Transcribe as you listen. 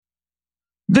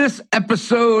This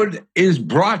episode is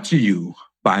brought to you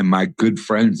by my good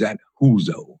friends at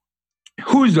Whozo.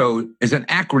 Whozo is an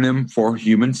acronym for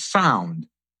human sound.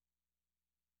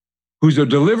 Whozo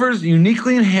delivers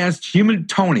uniquely enhanced human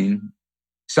toning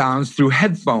sounds through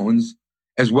headphones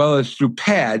as well as through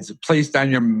pads placed on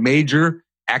your major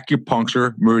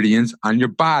acupuncture meridians on your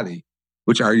body,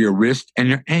 which are your wrist and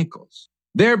your ankles,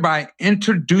 thereby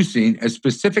introducing a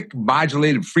specific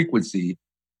modulated frequency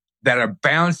that are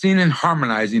balancing and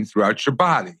harmonizing throughout your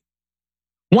body.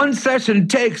 One session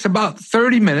takes about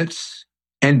 30 minutes,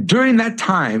 and during that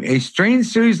time, a strange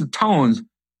series of tones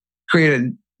create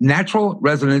a natural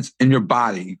resonance in your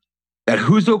body that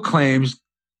Whozo claims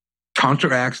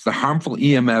counteracts the harmful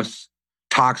EMFs,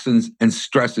 toxins, and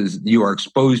stresses you are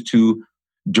exposed to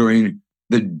during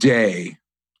the day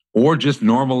or just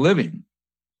normal living,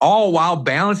 all while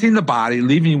balancing the body,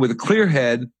 leaving you with a clear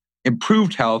head,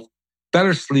 improved health,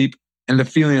 better sleep, and the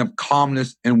feeling of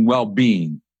calmness and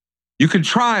well-being. You can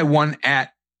try one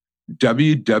at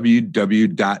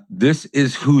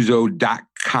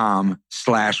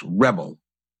www.thisiswhozo.com/rebel.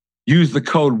 Use the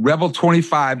code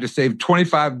REBEL25 to save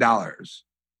 $25.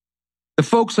 The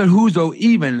folks at Whozo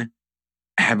even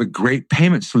have a great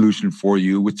payment solution for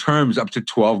you with terms up to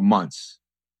 12 months.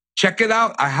 Check it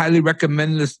out. I highly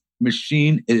recommend this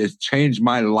machine. It has changed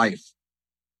my life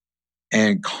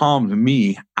and calmed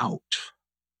me out.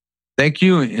 Thank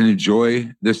you and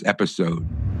enjoy this episode.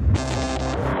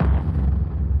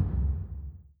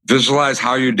 Visualize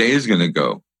how your day is going to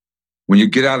go. When you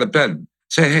get out of bed,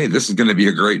 say, hey, this is going to be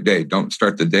a great day. Don't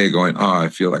start the day going, oh, I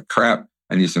feel like crap.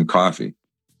 I need some coffee.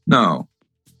 No.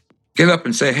 Get up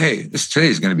and say, hey, today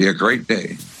is going to be a great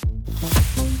day.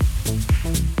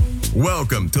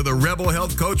 Welcome to the Rebel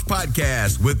Health Coach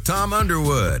Podcast with Tom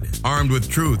Underwood. Armed with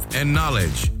truth and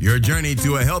knowledge, your journey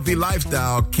to a healthy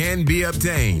lifestyle can be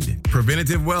obtained.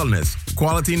 Preventative wellness,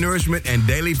 quality nourishment, and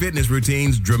daily fitness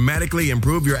routines dramatically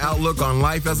improve your outlook on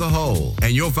life as a whole.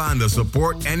 And you'll find the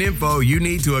support and info you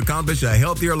need to accomplish a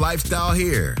healthier lifestyle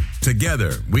here.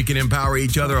 Together, we can empower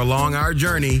each other along our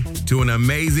journey to an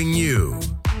amazing you.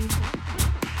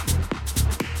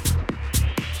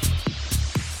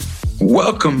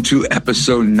 Welcome to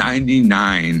episode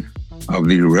 99 of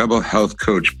the Rebel Health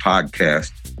Coach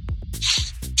Podcast.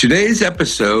 Today's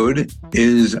episode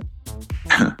is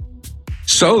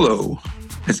solo.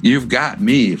 You've got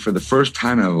me for the first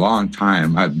time in a long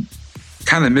time. I've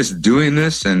kind of missed doing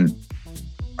this, and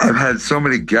I've had so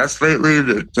many guests lately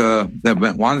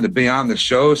that wanted to be on the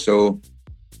show, so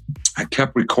I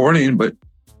kept recording, but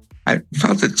I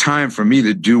felt it time for me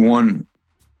to do one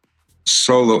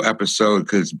solo episode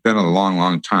because it's been a long,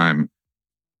 long time.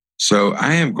 So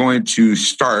I am going to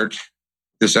start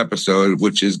this episode,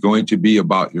 which is going to be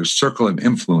about your circle of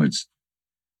influence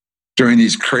during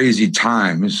these crazy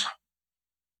times.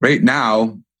 Right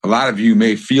now, a lot of you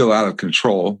may feel out of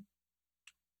control.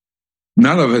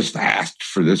 None of us asked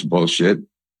for this bullshit.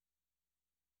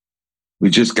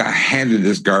 We just got handed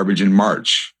this garbage in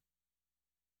March.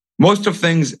 Most of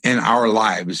things in our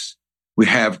lives, we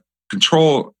have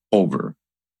control over.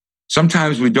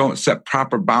 Sometimes we don't set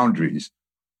proper boundaries,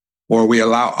 or we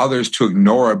allow others to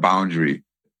ignore a boundary,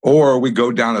 or we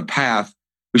go down a path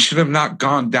we should have not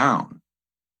gone down.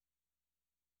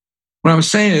 What I'm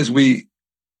saying is we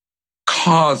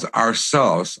cause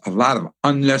ourselves a lot of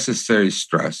unnecessary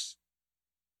stress,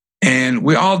 and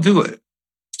we all do it.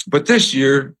 But this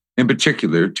year, in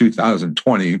particular,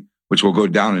 2020, which will go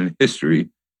down in history,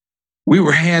 we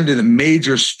were handed a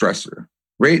major stressor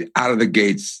right out of the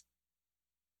gates.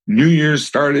 New Year's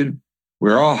started.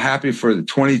 We're all happy for the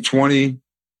 2020,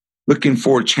 looking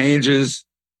for changes.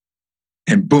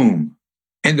 And boom,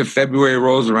 end of February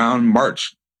rolls around,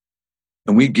 March,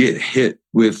 and we get hit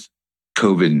with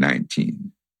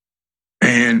COVID-19.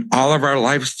 And all of our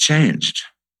lives changed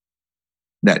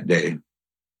that day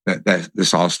that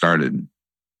this all started.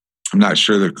 I'm not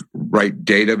sure the right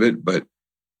date of it, but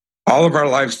all of our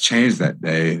lives changed that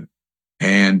day.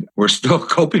 And we're still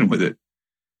coping with it.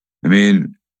 I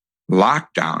mean,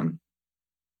 lockdown,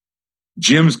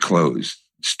 gyms closed,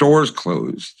 stores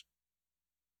closed,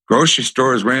 grocery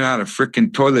stores ran out of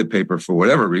freaking toilet paper for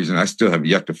whatever reason. I still have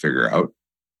yet to figure out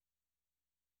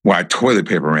why toilet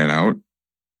paper ran out.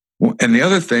 And the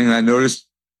other thing I noticed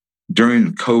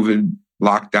during COVID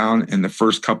lockdown in the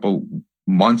first couple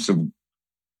months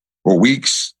or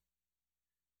weeks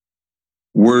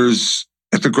was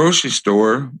at the grocery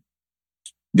store,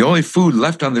 the only food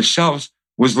left on the shelves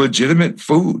was legitimate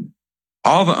food.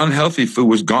 All the unhealthy food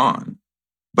was gone,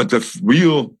 but the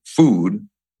real food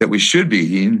that we should be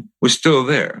eating was still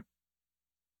there.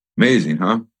 Amazing,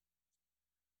 huh?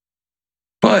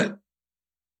 But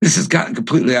This has gotten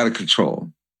completely out of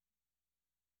control.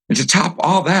 And to top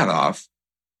all that off,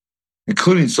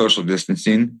 including social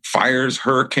distancing, fires,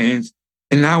 hurricanes,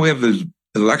 and now we have this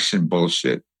election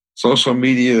bullshit, social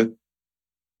media.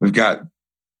 We've got,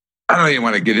 I don't even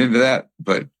want to get into that,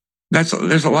 but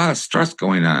there's a lot of stress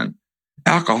going on.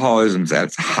 Alcoholism's at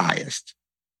its highest.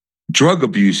 Drug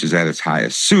abuse is at its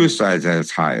highest. Suicide's at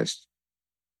its highest.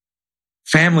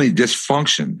 Family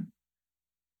dysfunction,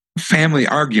 family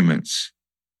arguments.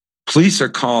 Police are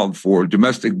called for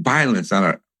domestic violence on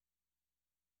an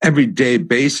everyday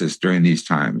basis during these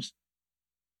times.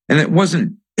 And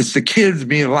it's the kids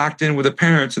being locked in with the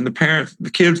parents and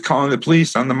the kids calling the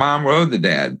police on the mom or the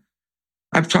dad.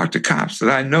 I've talked to cops that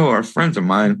I know are friends of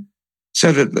mine,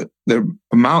 said that the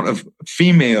amount of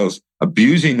females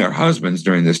abusing their husbands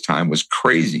during this time was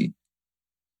crazy.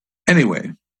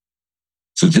 Anyway,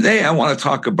 so today I want to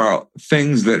talk about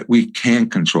things that we can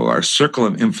control, our circle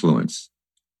of influence,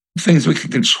 things we can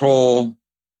control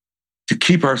to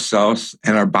keep ourselves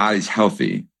and our bodies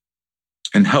healthy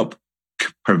and help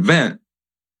prevent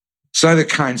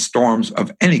cytokine storms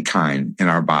of any kind in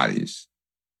our bodies.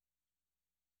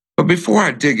 But before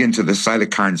I dig into the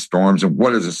cytokine storms and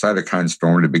what is a cytokine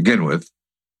storm to begin with,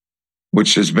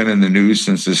 which has been in the news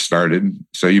since this started,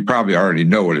 so you probably already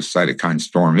know what a cytokine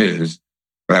storm is,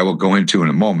 but I will go into in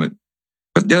a moment.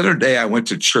 But the other day I went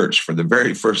to church for the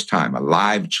very first time, a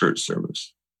live church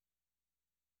service.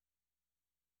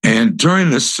 And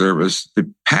during this service,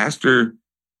 the pastor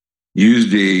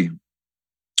used a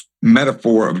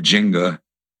metaphor of Jenga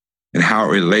and how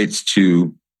it relates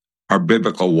to our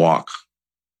biblical walk.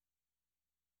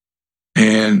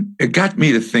 And it got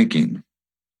me to thinking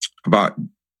about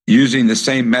using the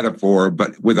same metaphor,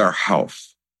 but with our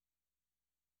health.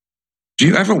 Do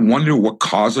you ever wonder what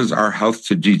causes our health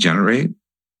to degenerate?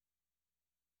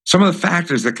 Some of the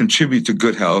factors that contribute to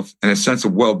good health and a sense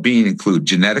of well-being include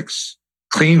genetics,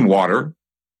 clean water,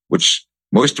 which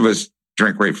most of us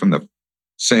drink right from the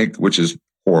sink, which is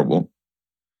horrible,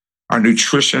 our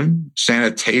nutrition,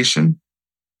 sanitation,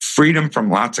 freedom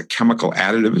from lots of chemical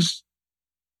additives,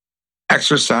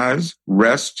 exercise,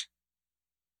 rest,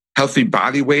 healthy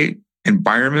body weight,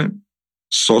 environment,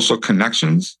 social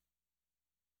connections,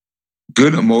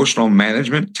 good emotional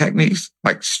management techniques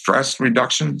like stress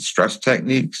reduction, stress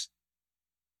techniques,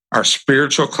 our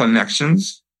spiritual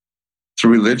connections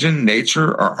through religion, nature,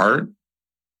 or art.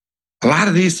 A lot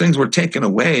of these things were taken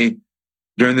away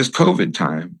during this COVID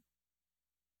time.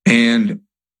 And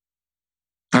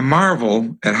I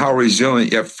marvel at how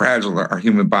resilient yet fragile our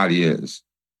human body is.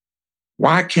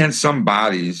 Why can some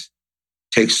bodies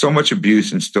take so much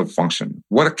abuse and still function?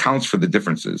 What accounts for the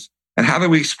differences? And how do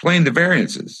we explain the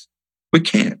variances? We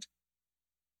can't.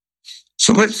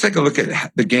 So let's take a look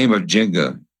at the game of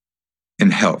Jenga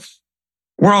in health.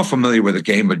 We're all familiar with the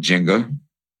game of Jenga.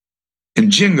 In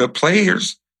Jenga,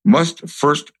 players must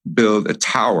first build a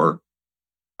tower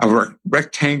of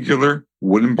rectangular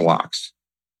wooden blocks.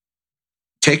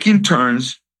 Taking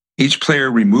turns, each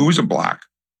player removes a block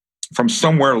from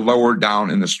somewhere lower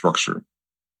down in the structure.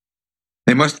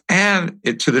 They must add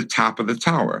it to the top of the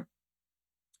tower.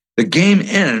 The game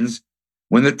ends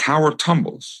when the tower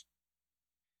tumbles.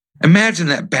 Imagine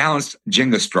that balanced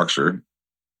Jenga structure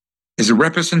is a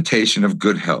representation of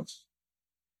good health.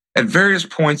 At various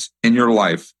points in your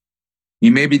life,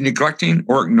 you may be neglecting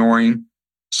or ignoring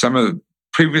some of the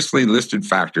previously listed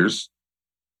factors,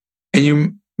 and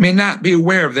you may not be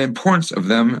aware of the importance of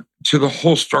them to the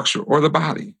whole structure or the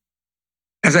body.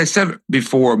 As I said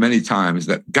before many times,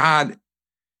 that God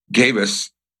gave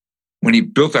us, when he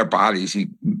built our bodies, he,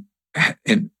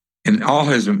 in all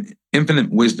his infinite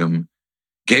wisdom,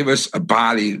 gave us a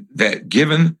body that,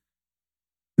 given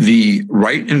the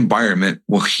right environment,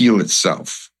 will heal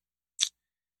itself.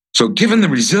 So given the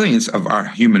resilience of our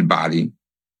human body,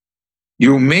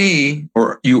 you may,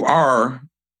 or you are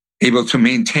able to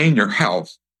maintain your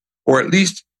health, or at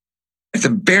least, at the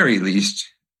very least,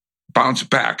 bounce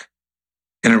back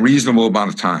in a reasonable amount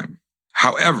of time.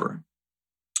 However,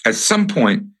 at some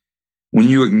point, when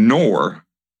you ignore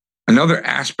another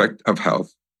aspect of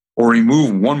health or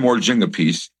remove one more Jenga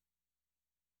piece,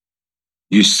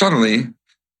 you suddenly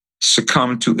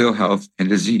succumb to ill health and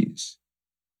disease.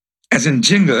 As in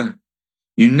Jenga,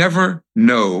 you never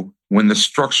know when the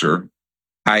structure,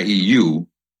 i.e. you,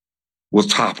 will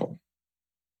topple.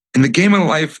 In the game of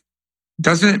life,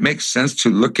 doesn't it make sense to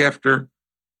look after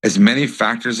as many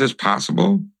factors as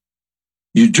possible?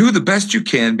 You do the best you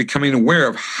can, becoming aware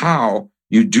of how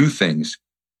you do things,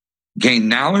 gain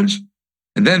knowledge,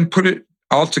 and then put it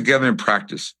all together in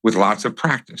practice with lots of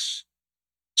practice.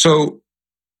 So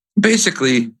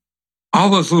basically, all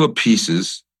those little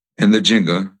pieces and the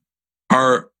Jenga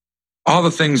are all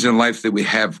the things in life that we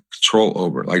have control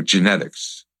over, like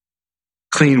genetics,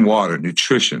 clean water,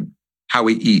 nutrition, how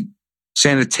we eat,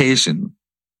 sanitation,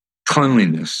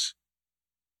 cleanliness,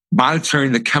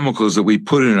 monitoring the chemicals that we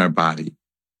put in our body,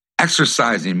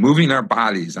 exercising, moving our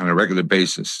bodies on a regular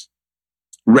basis,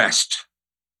 rest,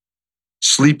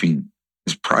 sleeping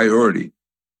is priority,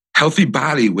 healthy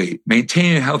body weight,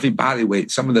 maintaining a healthy body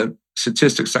weight. Some of the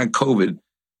statistics on COVID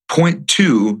point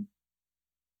to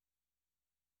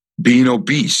being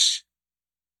obese,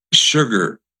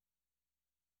 sugar,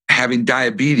 having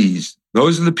diabetes.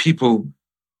 Those are the people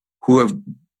who have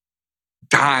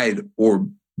died, or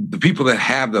the people that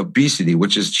have the obesity,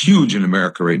 which is huge in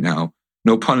America right now,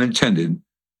 no pun intended.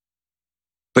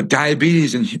 But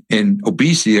diabetes and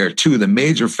obesity are two of the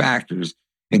major factors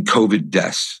in COVID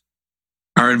deaths.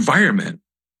 Our environment,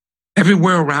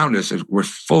 everywhere around us, we're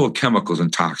full of chemicals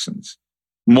and toxins,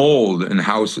 mold in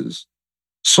houses,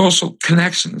 social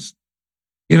connections.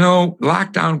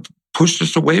 Lockdown pushed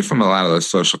us away from a lot of those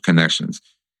social connections.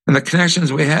 And the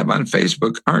connections we have on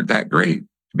Facebook aren't that great,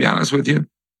 to be honest with you.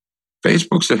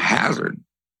 Facebook's a hazard.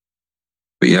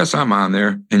 But yes, I'm on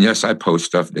there. And yes, I post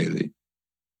stuff daily.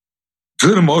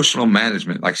 Good emotional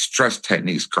management, like stress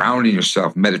techniques, grounding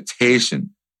yourself,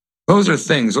 meditation. Those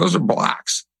are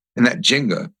blocks in that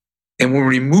Jenga. And when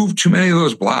we remove too many of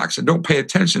those blocks and don't pay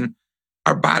attention,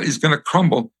 our body's going to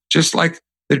crumble just like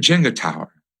the Jenga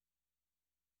tower.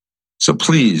 So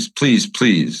please, please,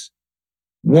 please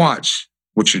watch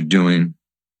what you're doing.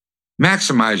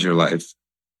 Maximize your life.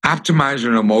 Optimize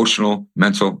your emotional,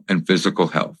 mental, and physical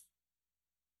health.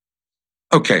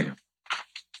 Okay,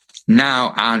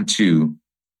 now on to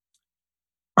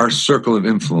our circle of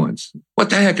influence. What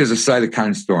the heck is a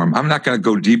cytokine storm? I'm not going to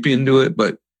go deep into it,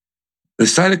 but the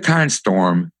cytokine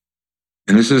storm,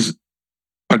 and this is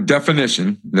a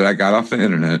definition that I got off the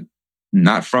internet,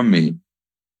 not from me,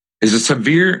 is a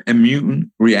severe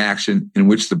immune reaction in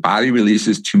which the body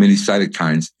releases too many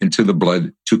cytokines into the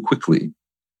blood too quickly.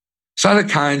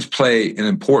 Cytokines play an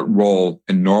important role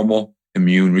in normal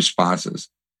immune responses,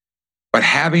 but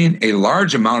having a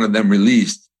large amount of them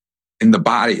released in the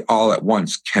body all at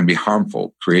once can be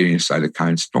harmful, creating a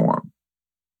cytokine storm.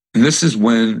 And this is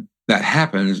when that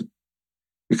happens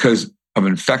because of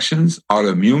infections,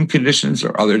 autoimmune conditions,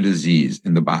 or other disease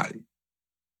in the body.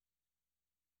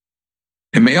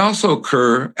 It may also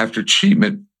occur after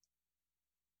treatment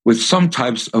with some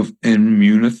types of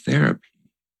immunotherapy.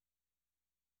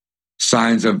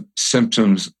 Signs of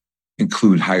symptoms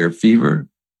include higher fever,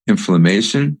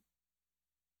 inflammation,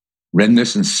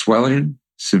 redness and swelling,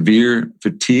 severe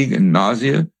fatigue and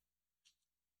nausea.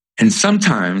 And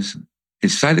sometimes a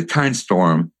cytokine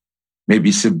storm may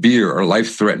be severe or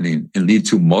life-threatening and lead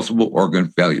to multiple organ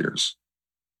failures.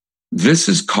 This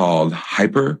is called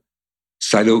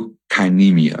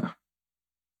hypercytokinemia.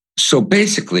 So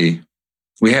basically,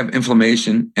 we have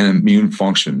inflammation and immune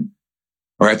function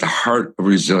are at the heart of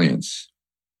resilience.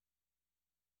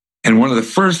 And one of the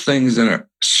first things in a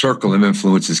circle of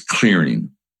influence is clearing.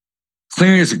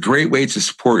 Clearing is a great way to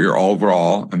support your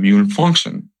overall immune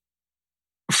function.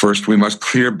 First, we must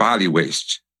clear body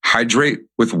waste. Hydrate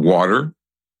with water,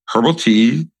 herbal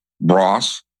tea,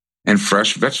 broths, and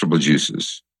fresh vegetable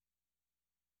juices.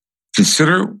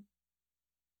 Consider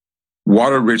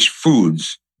water-rich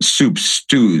foods, soups,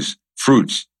 stews,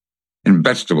 fruits, and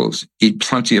vegetables. Eat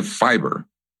plenty of fiber.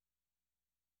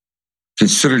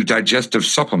 Consider digestive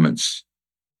supplements.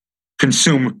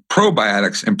 Consume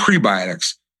probiotics and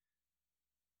prebiotics.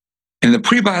 In the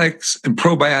prebiotics and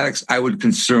probiotics, I would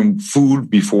consume food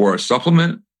before a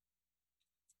supplement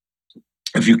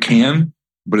if you can,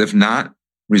 but if not,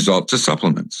 resort to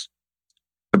supplements.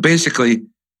 But basically,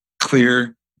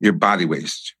 clear your body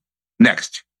waste.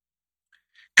 Next,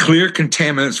 clear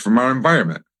contaminants from our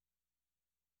environment.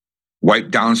 Wipe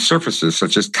down surfaces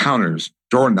such as counters,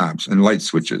 doorknobs, and light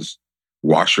switches.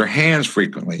 Wash your hands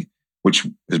frequently, which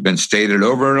has been stated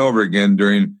over and over again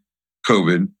during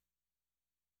COVID.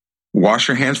 Wash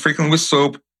your hands frequently with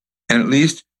soap and at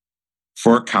least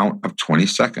for a count of 20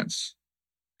 seconds.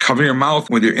 Cover your mouth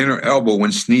with your inner elbow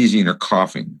when sneezing or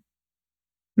coughing,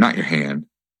 not your hand.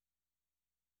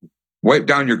 Wipe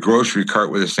down your grocery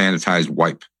cart with a sanitized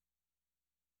wipe.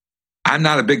 I'm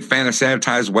not a big fan of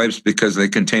sanitized wipes because they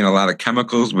contain a lot of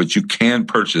chemicals, but you can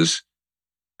purchase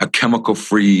a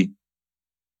chemical-free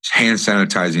hand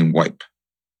sanitizing wipe.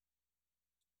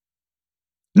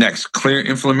 Next, clear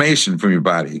inflammation from your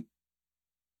body.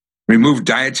 Remove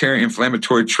dietary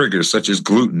inflammatory triggers such as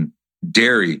gluten,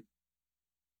 dairy,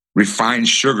 refined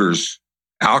sugars,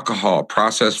 alcohol,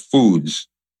 processed foods.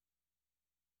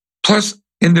 Plus,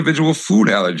 individual food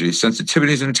allergies,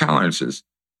 sensitivities, and tolerances.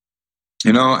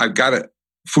 I've got a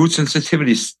food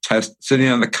sensitivity test sitting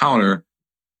on the counter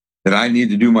that I need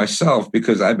to do myself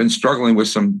because I've been struggling with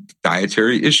some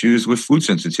dietary issues with food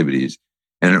sensitivities.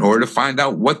 And in order to find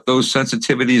out what those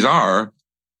sensitivities are,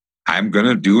 I'm going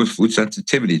to do a food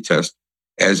sensitivity test,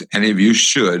 as any of you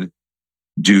should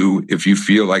do if you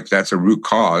feel like that's a root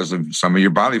cause of some of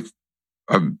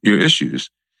your issues.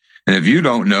 And if you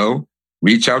don't know,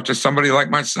 reach out to somebody like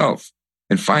myself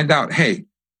and find out, hey,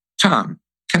 Tom,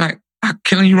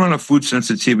 can you run a food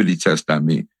sensitivity test on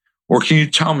me? Or can you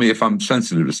tell me if I'm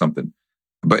sensitive to something?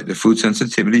 But the food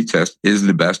sensitivity test is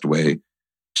the best way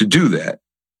to do that.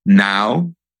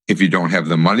 Now, if you don't have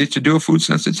the money to do a food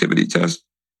sensitivity test,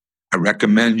 I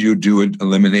recommend you do an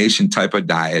elimination type of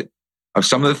diet of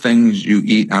some of the things you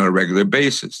eat on a regular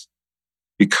basis.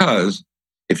 Because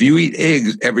if you eat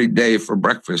eggs every day for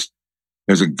breakfast,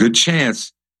 there's a good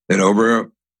chance that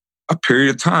over a period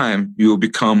of time, you will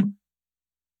become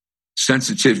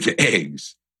sensitive to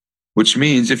eggs, which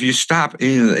means if you stop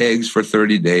eating the eggs for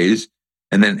 30 days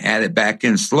and then add it back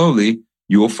in slowly,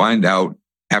 you will find out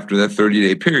after that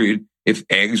 30-day period if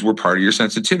eggs were part of your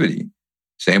sensitivity.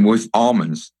 Same with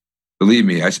almonds. Believe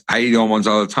me, I eat almonds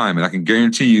all the time, and I can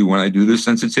guarantee you when I do this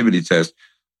sensitivity test,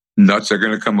 nuts are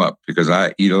going to come up because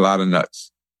I eat a lot of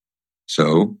nuts.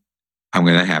 So I'm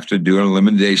going to have to do an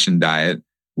elimination diet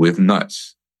with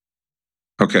nuts.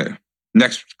 Okay.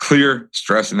 Next, clear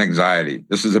stress and anxiety.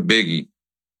 This is a biggie.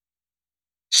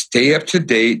 Stay up to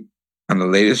date on the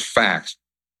latest facts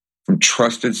from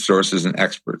trusted sources and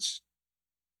experts.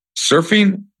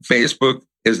 Surfing Facebook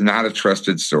is not a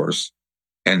trusted source,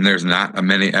 and there's not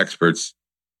many experts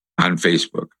on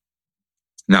Facebook.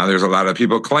 Now, there's a lot of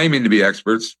people claiming to be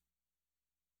experts,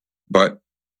 but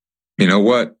you know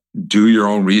what? Do your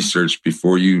own research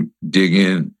before you dig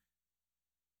in,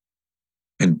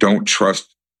 and don't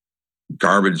trust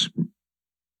garbage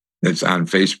that's on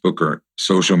Facebook or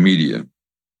social media.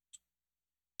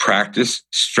 Practice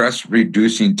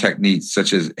stress-reducing techniques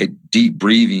such as a deep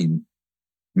breathing,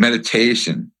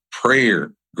 meditation,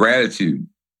 prayer, gratitude,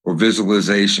 or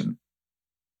visualization.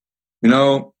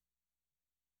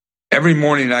 Every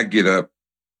morning I get up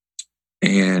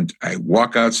and I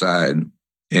walk outside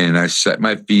and I set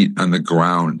my feet on the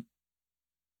ground.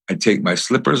 I take my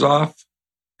slippers off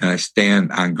and I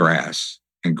stand on grass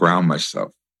and ground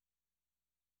myself.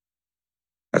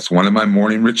 That's one of my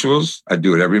morning rituals. I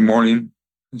do it every morning,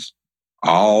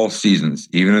 all seasons,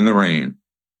 even in the rain.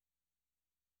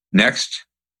 Next,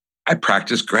 I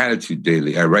practice gratitude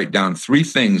daily. I write down 3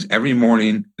 things every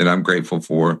morning that I'm grateful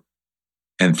for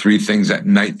and 3 things at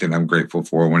night that I'm grateful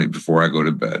for before I go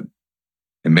to bed.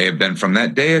 It may have been from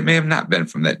that day. It may have not been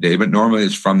from that day, but normally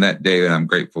it's from that day that I'm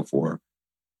grateful for.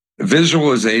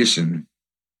 Visualization.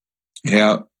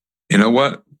 Yeah. You know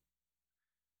what?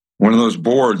 One of those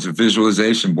boards, a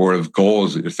visualization board of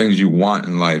goals, the things you want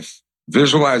in life.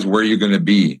 Visualize where you're going to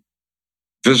be.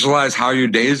 Visualize how your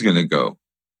day is going to go.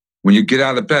 When you get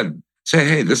out of bed, say,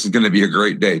 hey, this is going to be a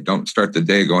great day. Don't start the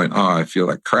day going, oh, I feel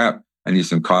like crap. I need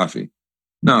some coffee.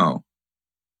 No.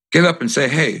 Get up and say,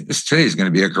 hey, today is going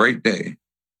to be a great day.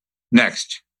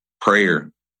 Next,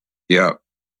 prayer. Yep.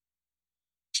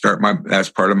 That's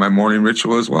part of my morning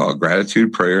ritual as well.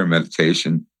 Gratitude, prayer,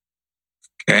 meditation.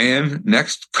 And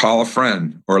next, call a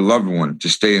friend or a loved one to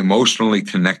stay emotionally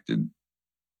connected.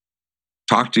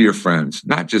 Talk to your friends,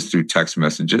 not just through text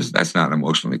messages. That's not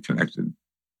emotionally connected.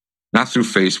 Not through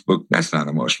Facebook. That's not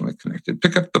emotionally connected.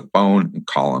 Pick up the phone and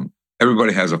call them.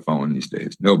 Everybody has a phone these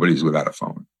days. Nobody's without a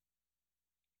phone.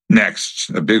 Next,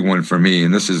 a big one for me,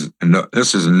 and this is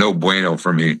a no bueno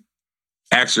for me.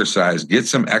 Exercise. Get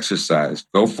some exercise.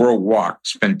 Go for a walk.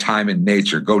 Spend time in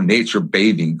nature. Go nature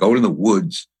bathing. Go to the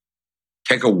woods.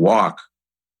 Take a walk.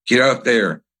 Get out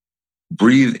there.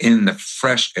 Breathe in the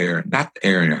fresh air, not the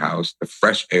air in your house, the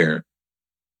fresh air.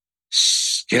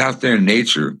 Get out there in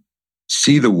nature.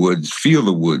 See the woods. Feel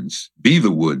the woods. Be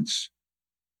the woods.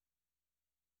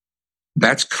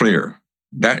 That's clear.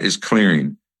 That is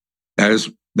clearing. That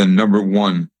is the number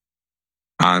one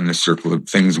on the circle of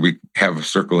things we have a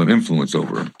circle of influence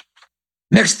over.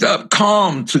 Next up,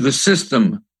 calm to the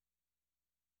system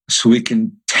so we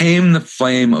can tame the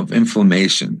flame of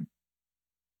inflammation.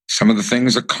 Some of the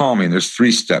things are calming. There's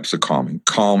 3 steps of calming.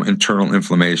 Calm internal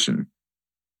inflammation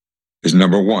is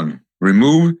number 1.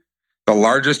 Remove the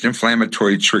largest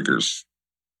inflammatory triggers.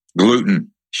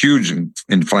 Gluten, huge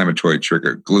inflammatory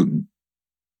trigger, gluten.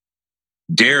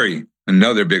 Dairy,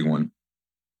 another big one.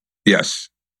 Yes,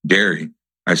 dairy.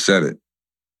 I said it.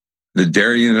 The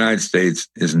dairy in the United States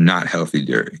is not healthy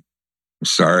dairy. I'm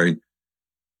sorry.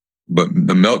 But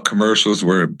the milk commercials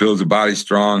where it builds a body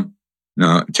strong,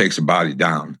 no, it takes a body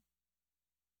down.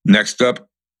 Next up,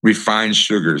 refined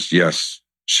sugars. Yes,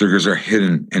 sugars are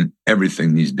hidden in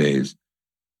everything these days.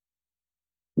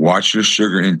 Watch your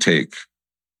sugar intake.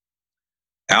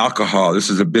 Alcohol, this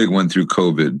is a big one through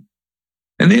COVID.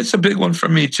 And it's a big one for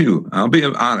me too. I'll be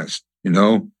honest,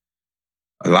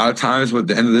 a lot of times at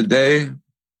the end of the day,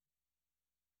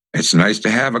 it's nice to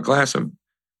have a glass of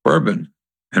bourbon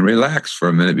and relax for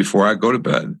a minute before I go to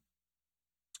bed.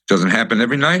 Doesn't happen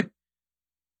every night,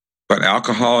 but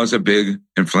alcohol is a big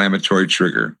inflammatory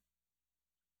trigger.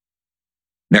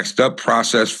 Next up,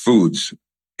 processed foods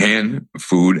and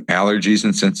food allergies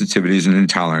and sensitivities and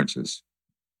intolerances.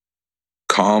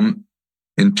 Calm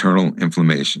internal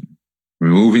inflammation,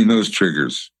 removing those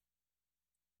triggers.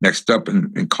 Next up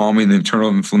in calming the internal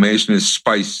inflammation is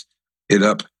spice it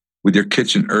up with your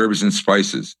kitchen herbs and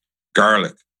spices,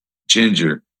 garlic,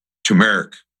 ginger,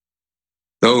 turmeric.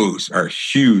 Those are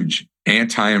huge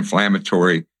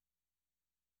anti-inflammatory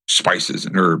spices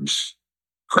and herbs.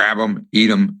 Grab them, eat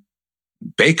them.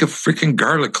 Bake a freaking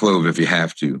garlic clove if you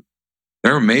have to.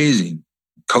 They're amazing.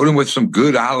 Coat them with some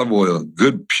good olive oil,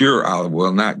 good pure olive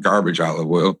oil, not garbage olive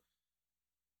oil.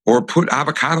 Or put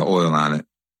avocado oil on it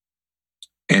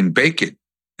and bake it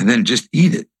and then just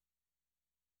eat it.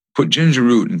 Put ginger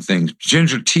root and things,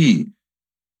 ginger tea.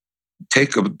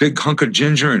 Take a big hunk of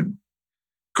ginger and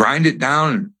grind it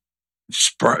down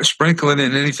and sprinkle it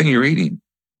in anything you're eating.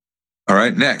 All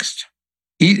right, next.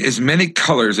 Eat as many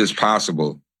colors as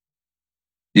possible.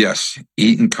 Yes,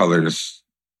 eat in colors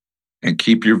and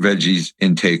keep your veggies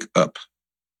intake up.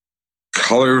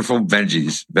 Colorful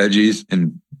veggies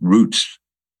and roots.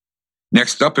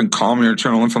 Next up in calm your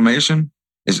internal inflammation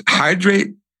is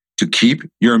hydrate to keep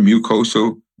your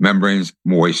mucosal membranes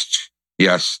moist.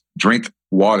 Yes, drink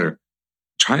water.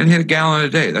 Try and hit a gallon a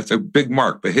day. That's a big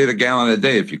mark, but hit a gallon a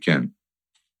day if you can.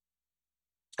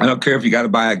 I don't care if you got to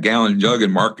buy a gallon jug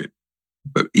and mark it,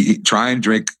 but try and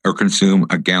drink or consume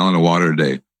a gallon of water a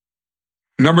day.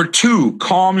 Number 2,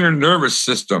 calm your nervous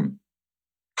system.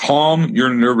 Calm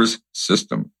your nervous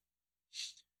system.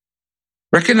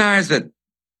 Recognize that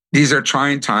these are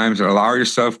trying times and allow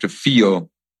yourself to feel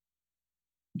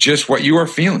just what you are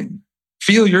feeling.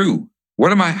 Feel you.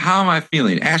 How am I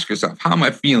feeling? Ask yourself, how am I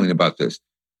feeling about this?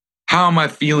 How am I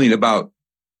feeling about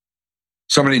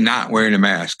somebody not wearing a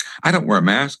mask? I don't wear a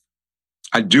mask.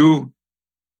 I do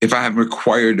if I am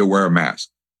required to wear a mask.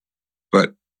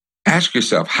 But ask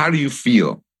yourself, how do you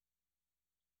feel?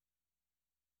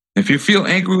 If you feel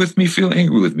angry with me, feel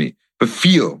angry with me. But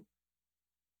feel.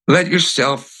 Let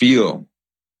yourself feel.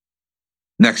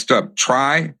 Next up,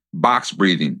 try box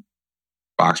breathing.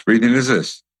 Box breathing is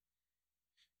this.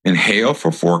 Inhale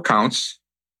for 4 counts.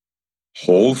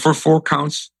 Hold for 4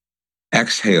 counts.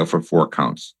 Exhale for 4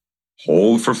 counts.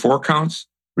 Hold for 4 counts.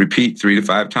 Repeat 3 to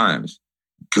 5 times.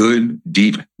 Good,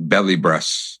 deep belly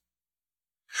breaths.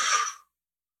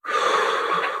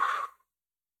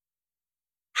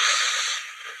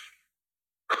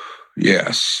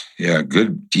 Yes. Yeah,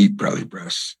 good, deep belly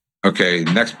breaths. Okay,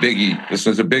 next biggie. This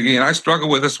is a biggie, and I struggle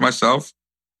with this myself.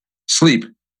 Sleep.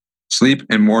 Sleep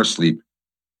and more sleep.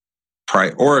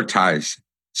 Prioritize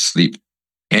sleep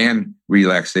and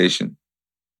relaxation.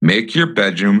 Make your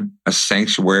bedroom a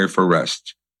sanctuary for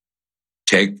rest.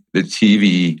 Take the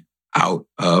TV out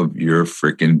of your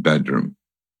freaking bedroom.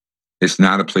 It's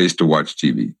not a place to watch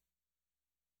TV.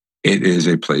 It is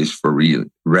a place for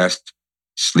rest,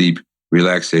 sleep,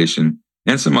 relaxation,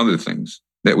 and some other things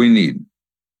that we need.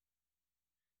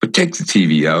 But take the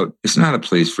TV out. It's not a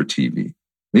place for TV.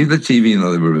 Leave the TV in the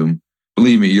living room.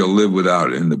 Believe me, you'll live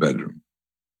without it in the bedroom.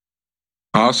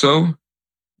 Also,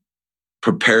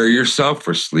 prepare yourself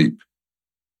for sleep.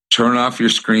 Turn off your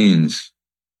screens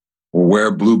or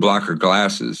wear blue blocker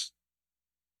glasses.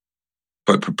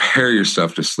 But prepare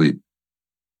yourself to sleep.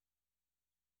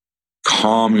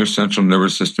 Calm your central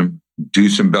nervous system. Do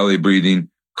some belly breathing.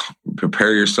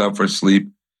 Prepare yourself for sleep.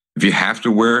 If you have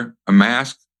to wear a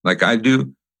mask, like I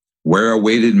do, wear a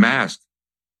weighted mask.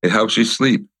 It helps you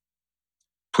sleep.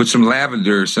 Put some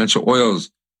lavender, essential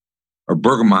oils, or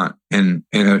bergamot in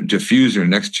a diffuser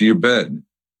next to your bed.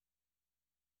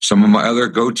 Some of my other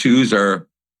go-tos are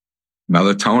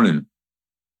melatonin.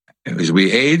 As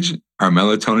we age, our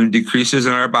melatonin decreases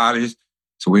in our bodies,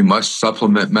 so we must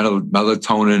supplement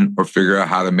melatonin or figure out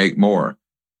how to make more.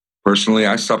 Personally,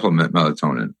 I supplement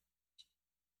melatonin.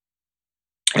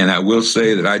 And I will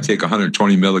say that I take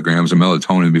 120 milligrams of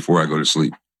melatonin before I go to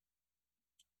sleep.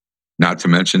 Not to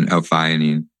mention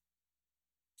L-theanine,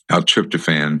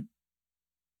 L-tryptophan,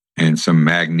 and some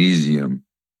magnesium,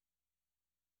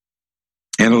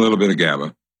 and a little bit of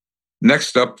GABA.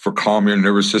 Next up for calm your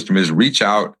nervous system is reach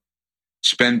out,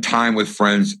 spend time with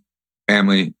friends,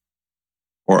 family,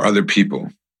 or other people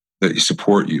that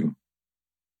support you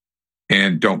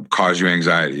and don't cause you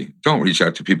anxiety. Don't reach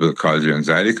out to people that cause you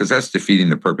anxiety because that's defeating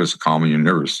the purpose of calming your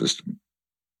nervous system.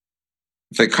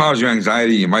 If they cause you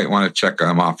anxiety, you might want to check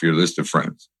them off your list of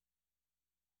friends.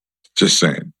 Just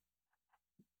saying.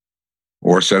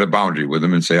 Or set a boundary with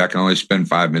them and say, I can only spend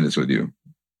 5 minutes with you.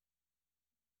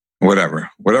 Whatever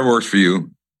works for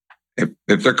you.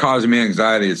 If they're causing me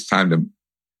anxiety, it's time to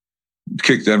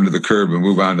kick them to the curb and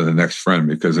move on to the next friend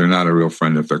because they're not a real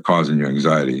friend if they're causing you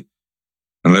anxiety.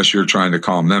 Unless you're trying to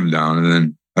calm them down, and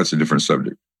then that's a different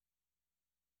subject.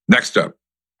 Next up,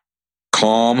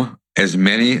 calm as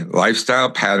many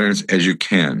lifestyle patterns as you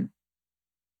can.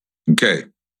 Okay.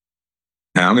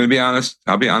 Now, I'm going to be honest.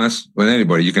 I'll be honest with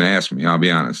anybody. You can ask me. I'll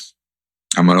be honest.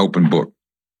 I'm an open book.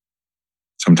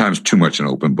 Sometimes too much an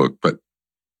open book, but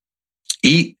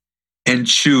eat and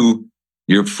chew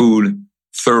your food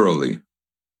thoroughly.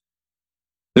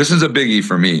 This is a biggie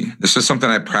for me. This is something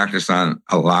I practice on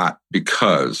a lot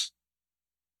because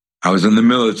I was in the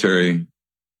military,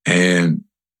 and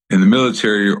in the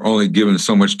military, you're only given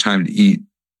so much time to eat,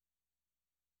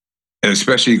 and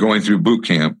especially going through boot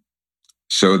camp.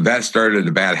 So that started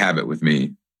a bad habit with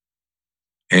me.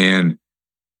 And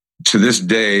to this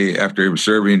day, after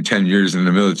serving 10 years in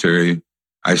the military,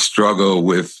 I struggle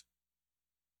with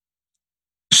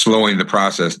slowing the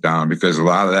process down because a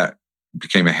lot of that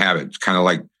became a habit. It's kind of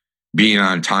like being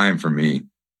on time for me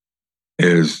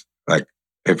is like,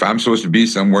 if I'm supposed to be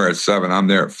somewhere at 7, I'm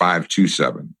there at 5 to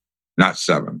 7, not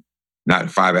 7,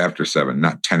 not 5 after 7,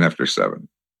 not 10 after 7,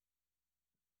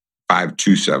 5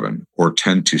 to 7 or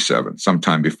 10 to 7,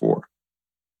 sometime before.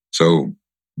 So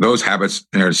those habits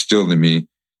are instilled in me.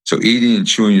 So eating and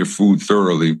chewing your food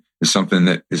thoroughly is something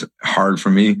that is hard for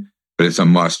me, but it's a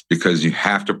must because you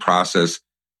have to process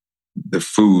the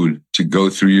food to go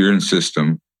through your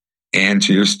system and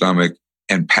to your stomach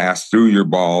and pass through your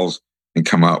balls and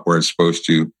come out where it's supposed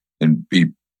to and be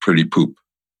pretty poop.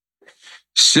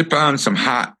 Sip on some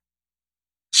hot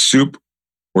soup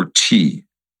or tea.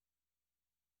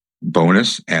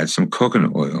 Bonus, add some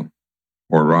coconut oil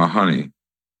or raw honey.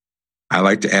 I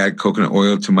like to add coconut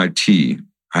oil to my tea.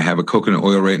 I have a coconut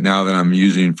oil right now that I'm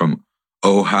using from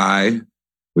Ojai,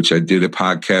 which I did a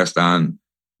podcast on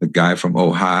the guy from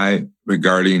Ojai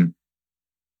regarding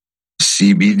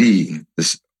CBD.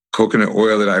 This coconut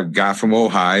oil that I've got from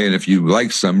Ojai, and if you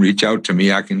like some, reach out to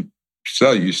me. I can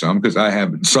sell you some because I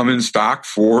have some in stock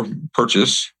for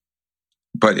purchase.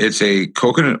 But it's a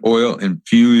coconut oil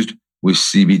infused with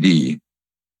CBD,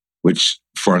 which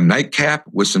for a nightcap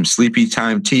with some sleepy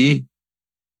time tea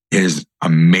is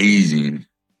amazing.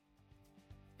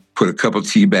 Put a couple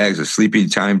tea bags of sleepy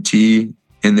time tea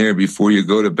in there before you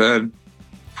go to bed.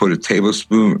 Put a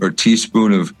tablespoon or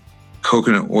teaspoon of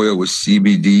coconut oil with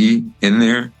CBD in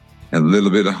there and a little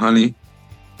bit of honey.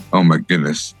 Oh my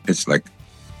goodness. It's like,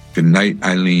 good night,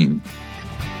 Eileen.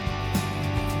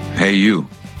 Hey, you.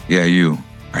 Yeah, you.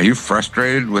 Are you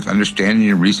frustrated with understanding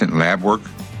your recent lab work?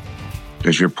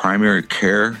 Does your primary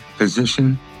care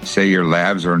physician say your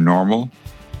labs are normal,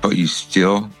 but you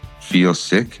still feel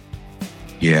sick?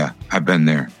 Yeah, I've been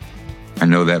there. I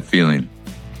know that feeling.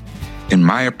 In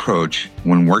my approach,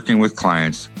 when working with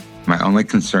clients, my only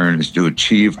concern is to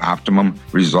achieve optimum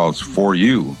results for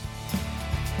you.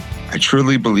 I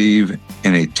truly believe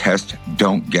in a test,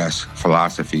 don't guess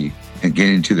philosophy and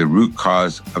getting to the root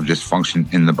cause of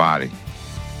dysfunction in the body,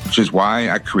 which is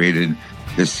why I created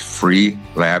this free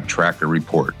lab tracker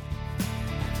report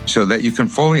so that you can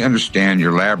fully understand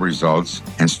your lab results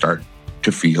and start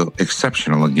to feel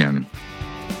exceptional again.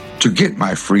 To get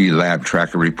my free lab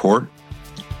tracker report,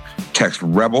 text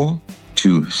REBEL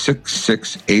to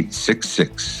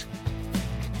 66866.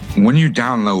 When you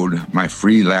download my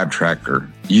free lab tracker,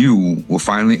 you will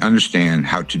finally understand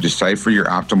how to decipher your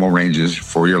optimal ranges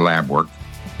for your lab work,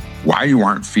 why you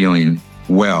aren't feeling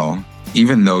well,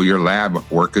 even though your lab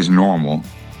work is normal,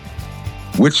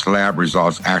 which lab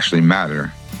results actually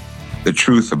matter. The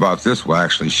truth about this will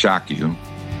actually shock you.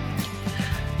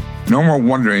 No more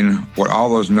wondering what all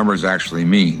those numbers actually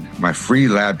mean. My free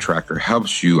lab tracker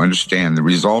helps you understand the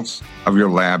results of your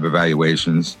lab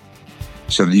evaluations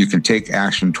so that you can take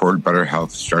action toward better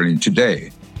health starting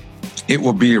today. It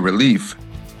will be a relief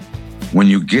when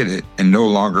you get it and no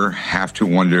longer have to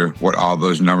wonder what all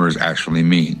those numbers actually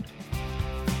mean.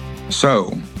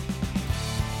 So,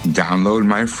 download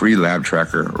my free lab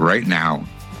tracker right now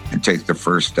and take the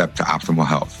first step to optimal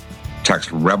health.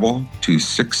 Text REBEL to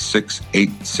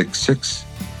 66866.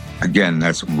 Again,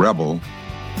 that's REBEL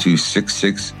to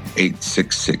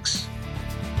 66866.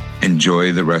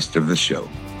 enjoy the rest of the show.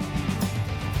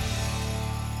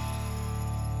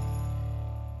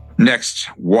 Next,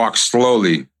 walk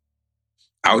slowly.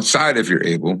 Outside if you're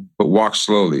able, but walk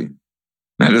slowly.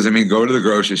 That doesn't mean go to the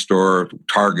grocery store,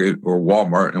 Target, or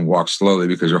Walmart and walk slowly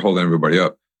because you're holding everybody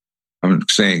up. I'm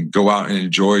saying go out and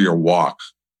enjoy your walk.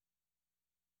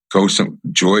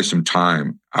 Enjoy some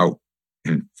time out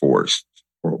in forest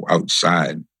or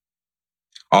outside.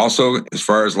 Also, as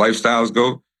far as lifestyles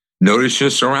go, notice your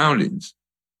surroundings.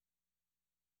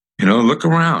 Look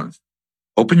around.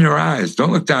 Open your eyes.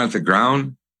 Don't look down at the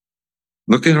ground.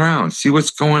 Look around. See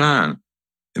what's going on.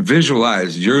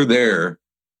 Visualize you're there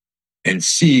and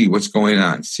see what's going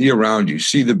on. See around you.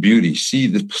 See the beauty. See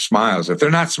the smiles. If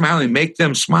they're not smiling, make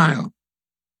them smile.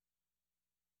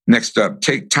 Next up,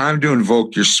 take time to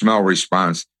invoke your smell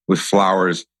response with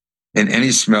flowers and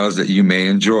any smells that you may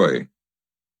enjoy.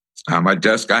 On my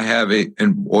desk, I have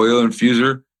an oil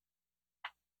infuser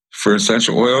for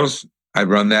essential oils. I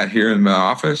run that here in my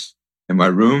office, in my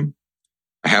room.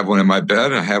 I have one in my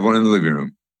bed. I have one in the living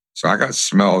room. So I got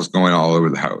smells going all over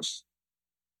the house.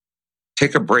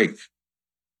 Take a break.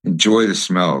 Enjoy the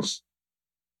smells.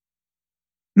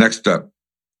 Next up,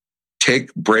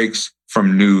 take breaks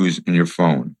from news in your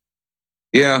phone.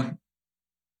 Yeah,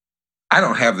 I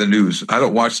don't have the news. I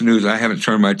don't watch the news. I haven't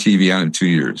turned my TV on in 2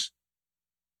 years.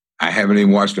 I haven't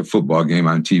even watched a football game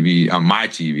on TV, on my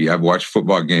TV. I've watched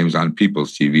football games on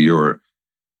people's TV or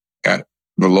at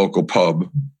the local pub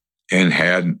and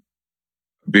had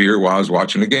beer while I was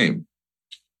watching a game.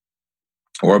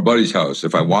 Or a buddy's house.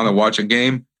 If I want to watch a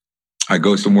game, I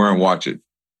go somewhere and watch it.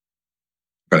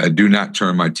 But I do not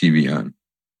turn my TV on.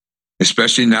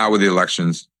 Especially now with the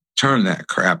elections, turn that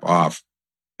crap off.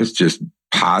 It's just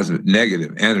positive,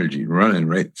 negative energy running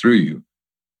right through you.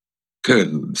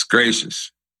 Goodness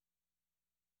gracious.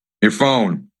 Your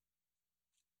phone.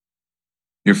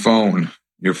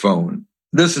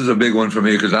 This is a big one for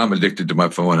me because I'm addicted to my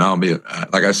phone.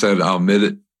 Like I said, I'll admit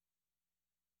it.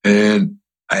 And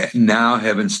I now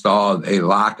have installed a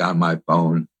lock on my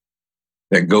phone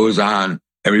that goes on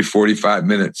every 45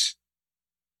 minutes.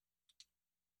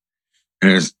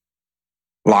 And it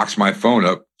locks my phone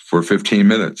up for 15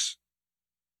 minutes.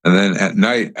 And then at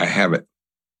night, I have it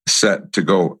set to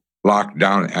go lock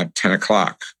down at 10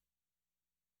 o'clock.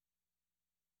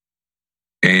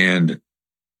 And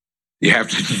you have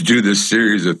to do this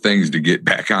series of things to get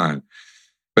back on.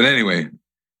 But anyway,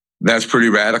 that's pretty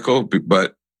radical.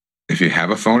 But if you have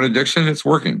a phone addiction, it's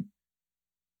working.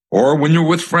 Or when you're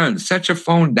with friends, set your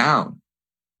phone down.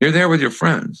 You're there with your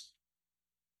friends.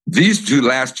 These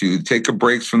last two, take a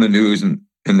break from the news and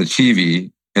the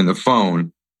TV and the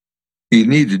phone, you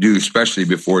need to do, especially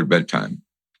before bedtime.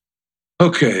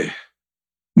 Okay,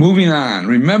 moving on.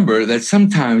 Remember that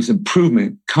sometimes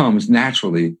improvement comes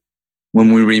naturally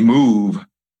when we remove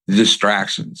the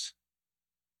distractions.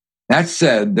 That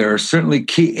said, there are certainly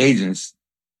key agents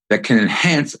that can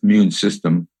enhance immune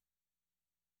system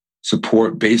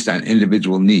support based on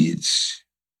individual needs.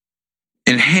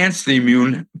 Enhance the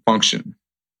immune function.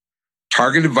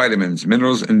 Targeted vitamins,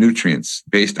 minerals, and nutrients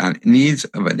based on needs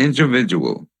of an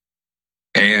individual.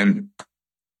 And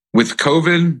with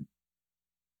COVID,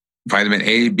 vitamin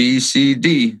A, B, C,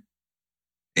 D,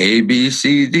 A, B,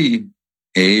 C, D,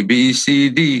 A, B, C,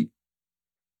 D.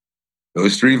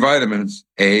 Those three vitamins,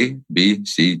 A, B,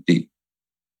 C, D.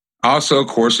 Also,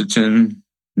 quercetin,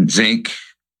 zinc.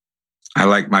 I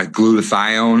like my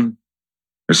glutathione.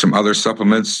 There's some other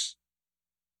supplements,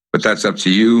 but that's up to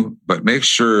you. But make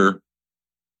sure,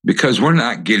 because we're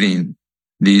not getting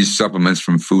these supplements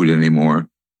from food anymore,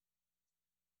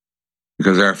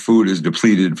 because our food is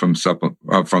depleted from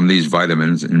these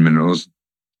vitamins and minerals.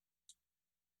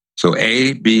 So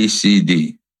A, B, C,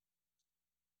 D.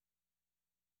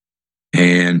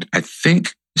 And I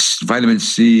think vitamin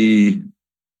C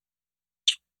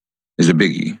is a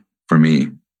biggie for me,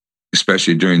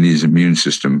 especially during these immune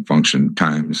system function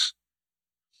times.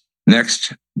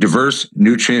 Next, diverse,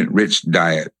 nutrient-rich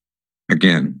diet.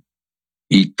 Again,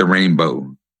 eat the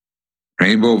rainbow.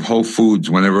 Rainbow of whole foods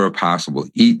whenever possible.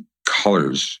 Eat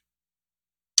colors.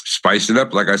 Spice it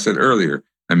up, like I said earlier.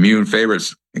 Immune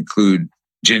favorites include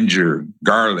ginger,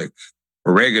 garlic,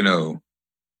 oregano,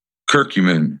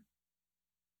 curcumin,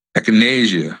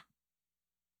 echinacea,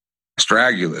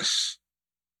 astragalus.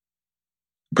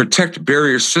 Protect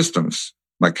barrier systems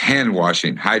like hand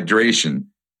washing, hydration,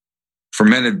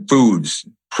 fermented foods,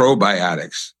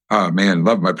 probiotics. Oh man,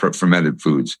 love my fermented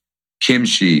foods.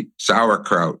 Kimchi,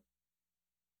 sauerkraut.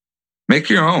 Make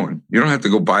your own. You don't have to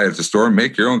go buy it at the store.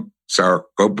 Make your own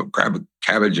sauerkraut. Go grab a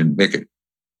cabbage and make it.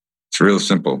 It's real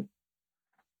simple.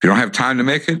 If you don't have time to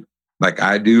make it, like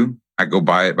I do, I go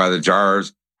buy it by the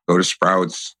jars, go to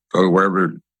Sprouts, go to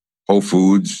wherever, Whole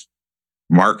Foods,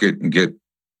 market and get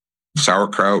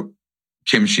sauerkraut,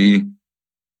 kimchi,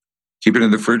 keep it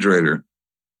in the refrigerator.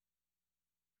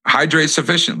 Hydrate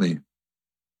sufficiently.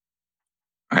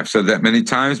 I've said that many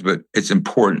times, but it's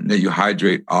important that you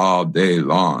hydrate all day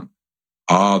long.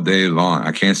 All day long.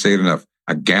 I can't say it enough.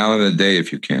 A gallon a day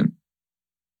if you can.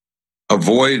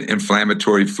 Avoid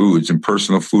inflammatory foods and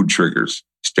personal food triggers.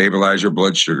 Stabilize your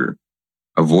blood sugar.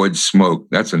 Avoid smoke.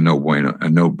 That's a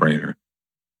no-brainer.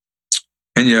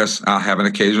 And yes, I'll have an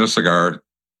occasional cigar.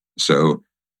 So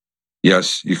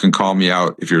yes, you can call me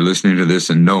out if you're listening to this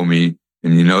and know me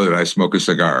and you know that I smoke a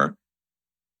cigar.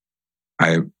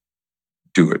 I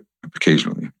do it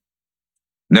occasionally.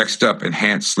 Next up,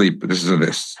 enhance sleep. This is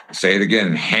this. Say it again.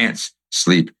 Enhance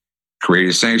sleep. Create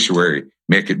a sanctuary.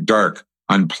 Make it dark.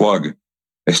 Unplug.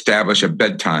 Establish a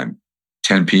bedtime.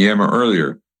 10 p.m. or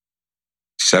earlier.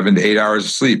 7 to 8 hours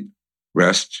of sleep.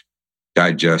 Rest.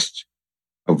 Digest.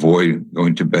 Avoid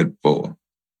going to bed full.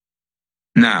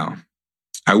 Now,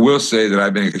 I will say that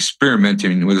I've been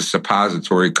experimenting with a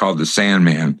suppository called the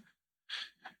Sandman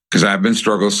because I've been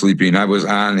struggling sleeping. I was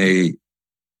on a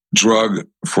drug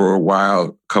for a while,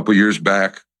 a couple years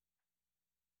back,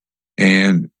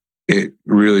 and it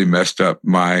really messed up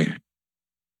my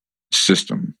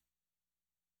system.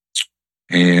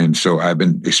 And so I've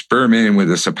been experimenting with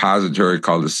a suppository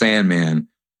called the Sandman.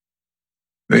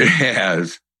 It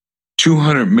has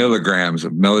 200 milligrams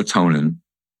of melatonin,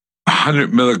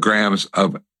 100 milligrams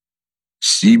of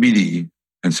CBD,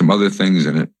 and some other things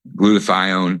in it,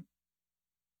 glutathione,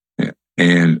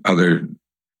 and other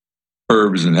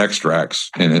herbs and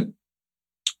extracts in it.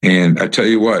 And I tell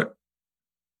you what,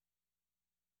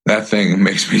 that thing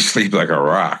makes me sleep like a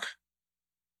rock.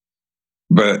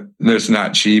 But it's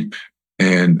not cheap,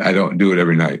 and I don't do it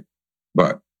every night.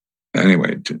 But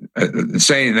anyway,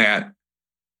 saying that,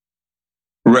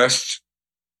 rest,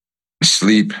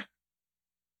 sleep,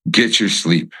 get your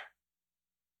sleep.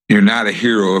 You're not a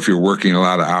hero if you're working a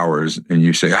lot of hours and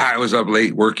you say, I was up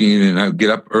late working and I get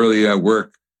up early at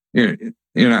work. You're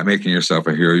not making yourself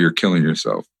a hero. You're killing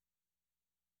yourself.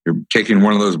 You're taking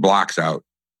one of those blocks out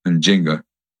in Jenga.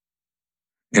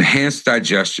 Enhance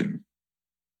digestion.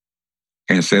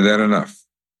 Can't say that enough.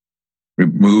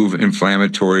 Remove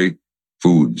inflammatory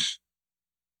foods.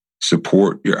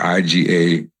 Support your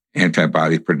IgA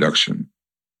antibody production.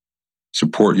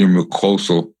 Support your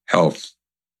mucosal health.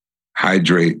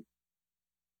 Hydrate.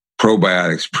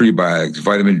 Probiotics, prebiotics,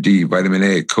 vitamin D, vitamin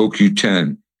A,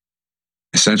 CoQ10,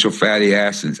 essential fatty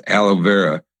acids, aloe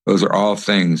vera. Those are all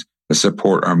things that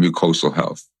support our mucosal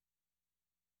health.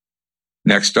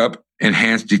 Next up,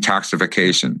 enhance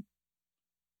detoxification.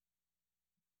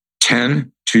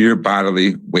 10 to your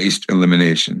bodily waste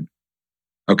elimination.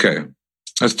 Okay,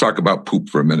 let's talk about poop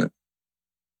for a minute.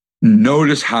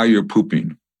 Notice how you're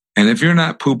pooping. And if you're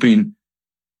not pooping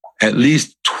at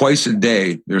least twice a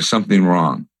day, there's something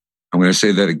wrong. I'm going to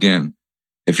say that again.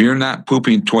 If you're not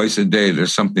pooping twice a day,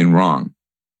 there's something wrong.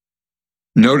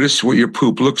 Notice what your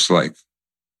poop looks like.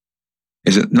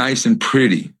 Is it nice and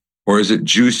pretty? Or is it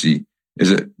juicy? Is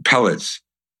it pellets?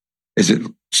 Is it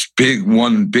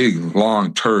one big,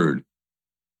 long turd?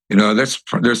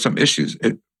 There's some issues.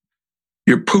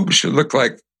 Your poop should look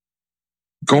like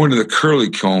going to the curly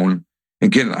cone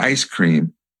and getting ice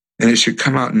cream, and it should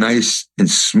come out nice and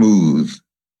smooth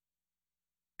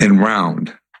and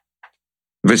round.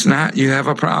 If it's not, you have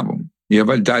a problem. You have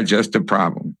a digestive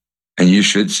problem, and you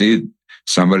should see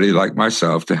somebody like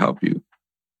myself to help you.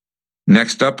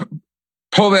 Next up,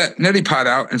 pull that neti pot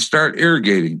out and start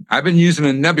irrigating. I've been using a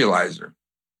nebulizer,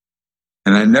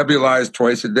 and I nebulize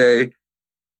twice a day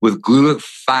with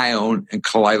glutathione and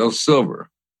colloidal silver.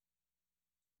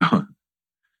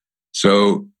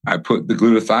 So I put the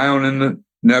glutathione in the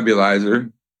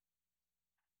nebulizer,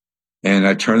 and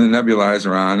I turn the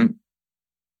nebulizer on,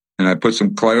 and I put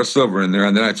some colloidal silver in there,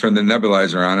 and then I turn the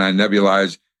nebulizer on, and I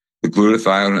nebulize the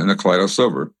glutathione and the colloidal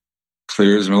silver.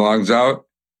 Clears my lungs out,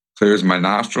 clears my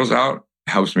nostrils out,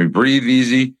 helps me breathe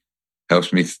easy,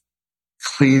 helps me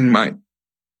clean my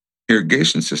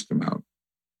irrigation system out.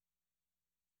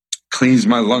 Cleans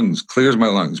my lungs, clears my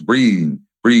lungs, breathe.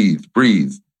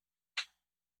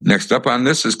 Next up on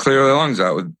this is clear the lungs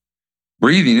out.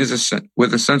 Breathing is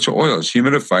with essential oils,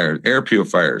 humidifiers, air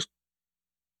purifiers.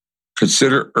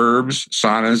 Consider herbs,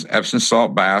 saunas, Epsom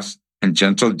salt baths, and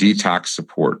gentle detox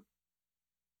support.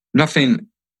 Nothing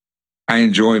I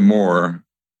enjoy more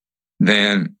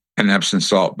than an Epsom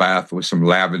salt bath with some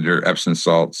lavender Epsom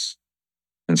salts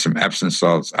and some Epsom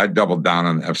salts. I doubled down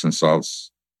on the Epsom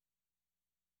salts.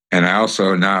 And I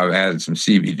also now have added some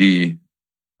CBD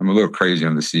I'm a little crazy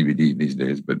on the CBD these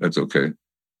days, but that's okay.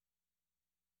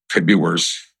 Could be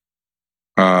worse.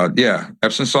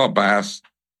 Epsom salt baths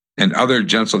and other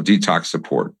gentle detox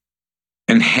support.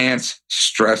 Enhance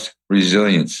stress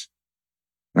resilience.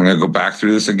 I'm going to go back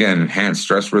through this again. Enhance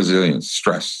stress resilience.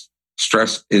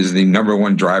 Stress is the number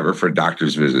one driver for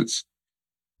doctor's visits.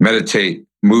 Meditate,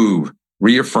 move,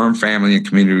 reaffirm family and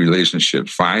community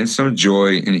relationships. Find some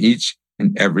joy in each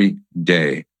and every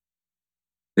day.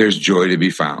 There's joy to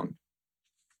be found.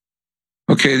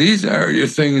 Okay, these are your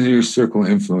things in your circle of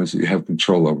influence that you have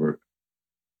control over.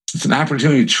 It's an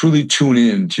opportunity to truly tune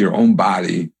in to your own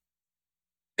body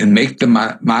and make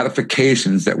the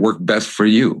modifications that work best for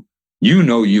you. You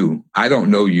know you. I don't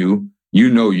know you. You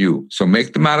know you. So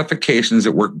make the modifications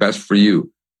that work best for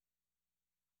you.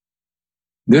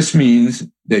 This means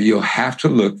that you'll have to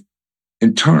look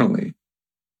internally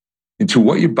into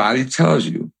what your body tells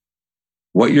you,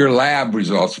 what your lab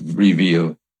results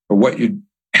reveal, or what your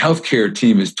healthcare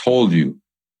team has told you.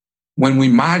 When we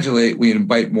modulate, we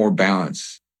invite more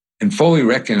balance and fully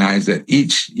recognize that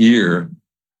each year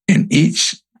in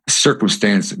each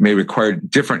circumstance may require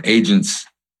different agents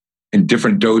and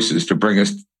different doses to bring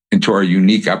us into our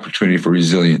unique opportunity for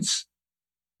resilience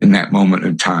in that moment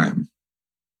in time.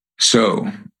 So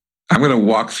I'm going to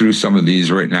walk through some of these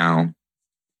right now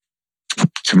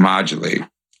to modulate.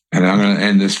 And I'm going to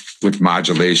end this with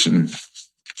modulation.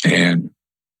 And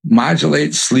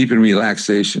modulate sleep and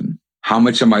relaxation. How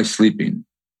much am I sleeping?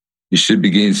 You should be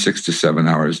getting 6 to 7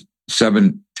 hours,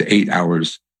 7 to 8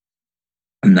 hours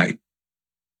a night.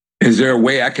 Is there a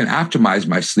way I can optimize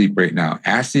my sleep right now?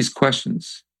 Ask these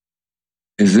questions.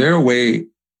 Is there a way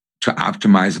to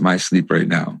optimize my sleep right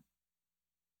now?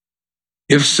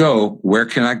 If so, where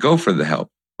can I go for the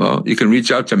help? Well, you can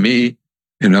reach out to me.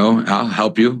 I'll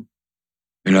help you.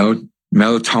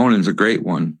 Melatonin is a great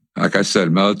one. Like I said,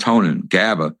 melatonin,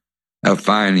 GABA,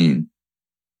 L-theanine,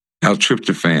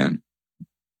 L-tryptophan,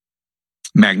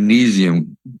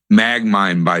 magnesium,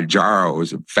 Magmine by Jarrow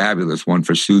is a fabulous one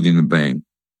for soothing the brain.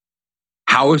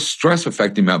 How is stress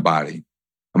affecting my body?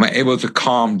 Am I able to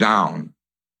calm down?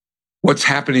 What's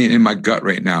happening in my gut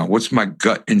right now? What's my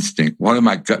gut instinct? What am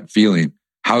I gut feeling?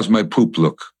 How's my poop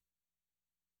look?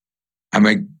 Am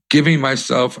I giving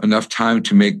myself enough time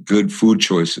to make good food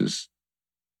choices?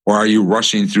 Or are you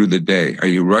rushing through the day? Are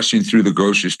you rushing through the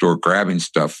grocery store grabbing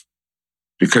stuff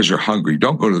because you're hungry?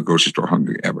 Don't go to the grocery store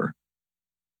hungry ever.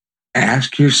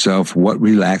 Ask yourself what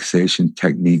relaxation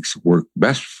techniques work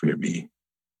best for me.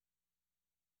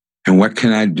 And what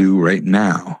can I do right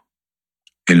now?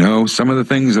 Some of the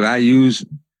things that I use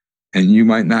and you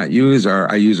might not use are,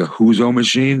 I use a Huzo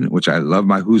machine, which I love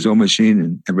my Huzo machine,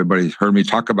 and everybody's heard me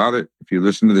talk about it. If you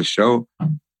listen to the show,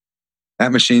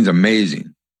 that machine's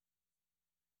amazing.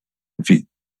 If you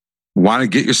want to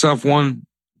get yourself one,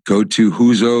 go to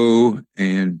Huzo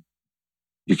and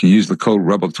you can use the code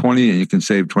Rebel20 and you can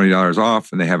save $20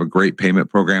 off. And they have a great payment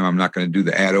program. I'm not going to do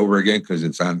the ad over again because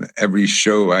it's on every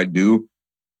show I do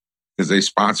because they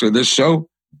sponsor this show.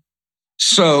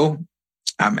 So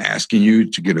I'm asking you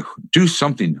to do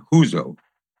something Huzo.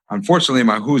 Unfortunately,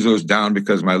 my Huzo's down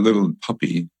because my little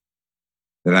puppy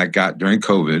that I got during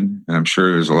COVID, and I'm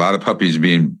sure there's a lot of puppies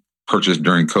being purchased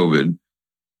during COVID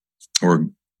or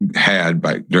had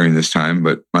during this time,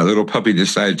 but my little puppy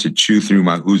decided to chew through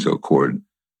my Huzo cord.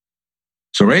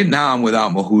 So right now I'm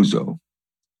without my Huzo.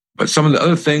 But some of the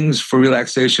other things for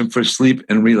relaxation, for sleep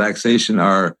and relaxation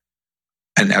are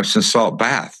an Epsom salt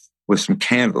bath with some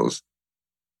candles.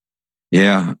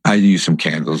 Yeah, I use some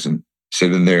candles and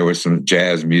sit in there with some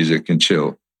jazz music and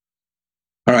chill.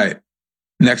 All right.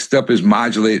 Next up is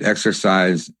modulate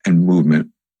exercise and movement.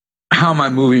 How am I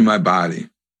moving my body?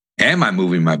 Am I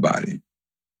moving my body?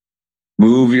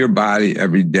 Move your body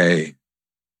every day.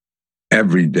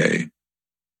 Every day.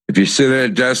 If you sit at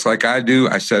a desk like I do,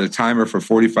 I set a timer for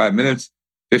 45 minutes,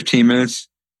 15 minutes.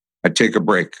 I take a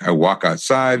break. I walk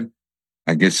outside.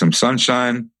 I get some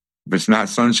sunshine. If it's not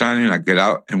sunshining, I get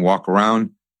out and walk around.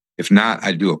 If not,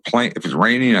 I do a plank. If it's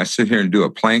raining, I sit here and do a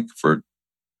plank for a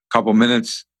couple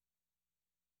minutes.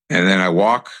 And then I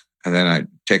walk, and then I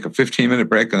take a 15-minute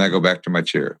break, and I go back to my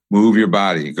chair. Move your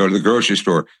body. Go to the grocery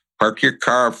store. Park your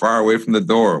car far away from the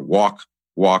door. Walk,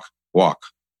 walk, walk.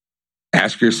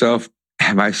 Ask yourself,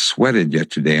 have I sweated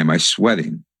yet today? Am I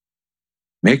sweating?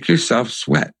 Make yourself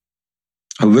sweat.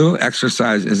 A little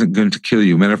exercise isn't going to kill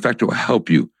you. Matter of fact, it will help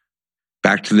you.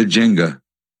 Back to the Jenga.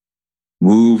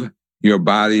 Move your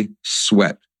body,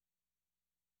 sweat.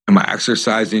 Am I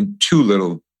exercising too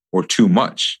little or too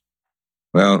much?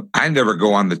 Well, I never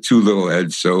go on the too little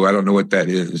edge, so I don't know what that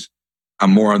is.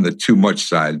 I'm more on the too much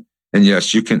side. And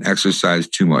yes, you can exercise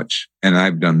too much, and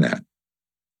I've done that.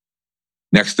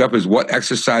 Next up is what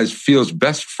exercise feels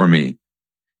best for me.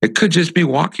 It could just be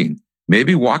walking.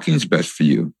 Maybe walking's best for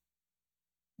you.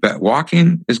 But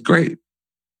walking is great.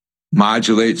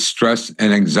 Modulate stress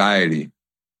and anxiety.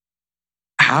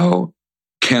 How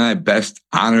can I best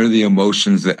honor the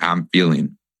emotions that I'm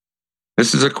feeling?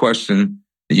 This is a question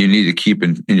that you need to keep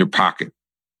in your pocket.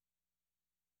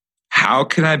 How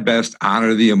can I best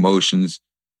honor the emotions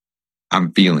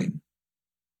I'm feeling?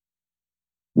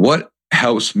 What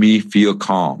helps me feel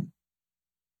calm?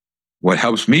 What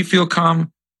helps me feel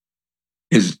calm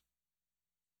is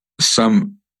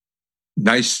some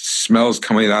nice smells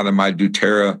coming out of my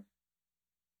doTERRA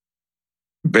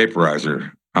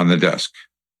vaporizer on the desk.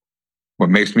 What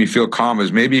makes me feel calm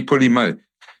is maybe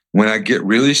when I get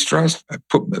really stressed, I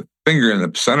put my finger in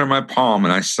the center of my palm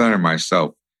and I center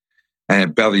myself and I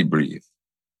belly breathe.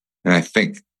 And I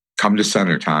think, come to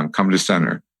center, Tom, come to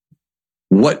center.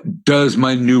 What does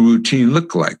my new routine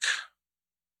look like?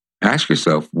 Ask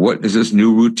yourself, what is this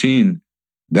new routine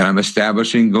that I'm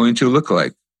establishing going to look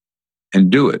like? And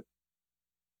do it.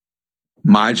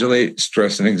 Modulate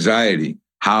stress and anxiety.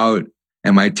 How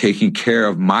am I taking care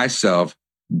of myself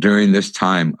during this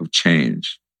time of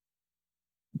change?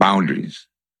 Boundaries,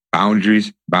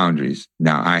 boundaries, boundaries.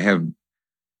 Now, I have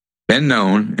been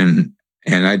known,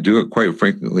 and I do it quite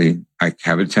frequently, I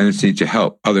have a tendency to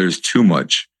help others too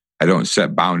much. I don't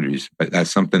set boundaries, but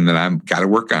that's something that I've got to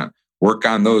work on. Work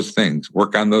on those things,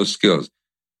 work on those skills.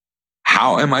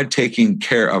 How am I taking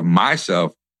care of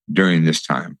myself during this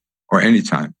time or any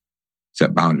time?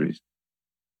 Set boundaries.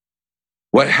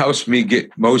 What helps me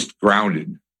get most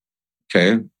grounded?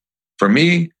 Okay. For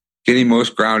me, getting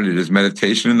most grounded is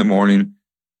meditation in the morning,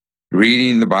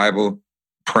 reading the Bible,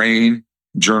 praying,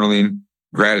 journaling,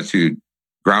 gratitude,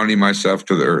 grounding myself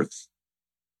to the earth.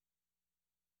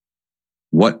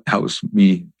 What helps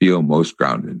me feel most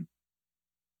grounded?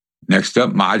 Next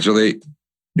up, modulate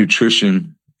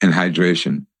nutrition and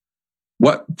hydration.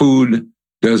 What food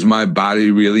does my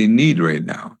body really need right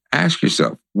now? Ask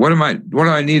yourself, what do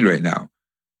I need right now?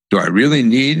 Do I really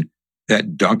need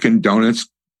that Dunkin' Donuts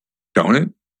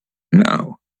donut?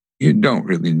 No, you don't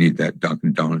really need that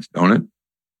Dunkin' Donuts donut.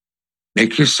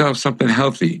 Make yourself something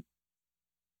healthy.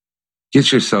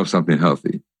 Get yourself something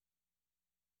healthy.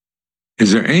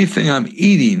 Is there anything I'm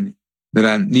eating that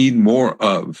I need more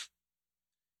of?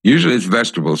 Usually it's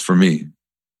vegetables for me.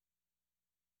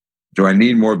 Do I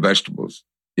need more vegetables?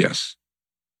 Yes.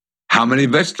 How many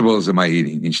vegetables am I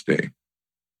eating each day?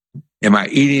 Am I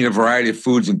eating a variety of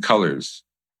foods and colors?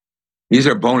 These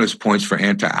are bonus points for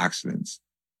antioxidants.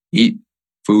 Eat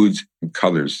foods and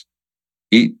colors.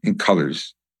 Eat in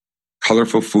colors.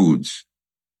 Colorful foods.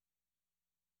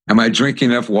 Am I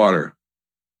drinking enough water?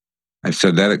 I've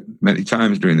said that many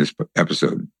times during this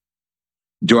episode.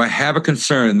 Do I have a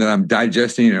concern that I'm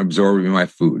digesting and absorbing my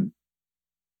food?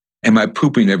 Am I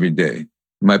pooping every day?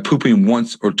 Am I pooping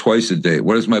once or twice a day?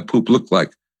 What does my poop look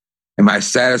like? Am I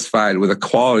satisfied with the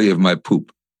quality of my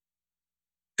poop?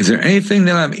 Is there anything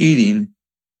that I'm eating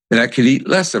that I could eat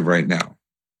less of right now?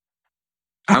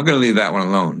 I'm going to leave that one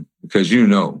alone because you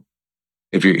know,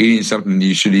 if you're eating something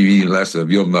you should be eating less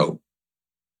of, you'll know.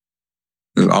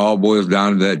 It all boils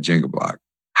down to that Jenga block.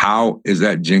 How is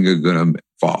that Jenga going to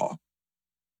fall?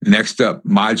 Next up,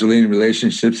 modulating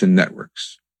relationships and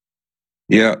networks.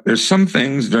 Yeah, there's some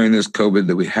things during this COVID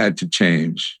that we had to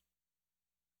change.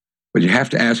 But you have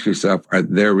to ask yourself, are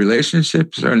there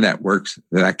relationships or networks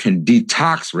that I can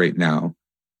detox right now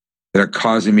that are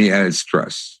causing me added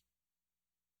stress?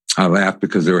 I laugh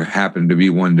because there happened to be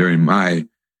one during my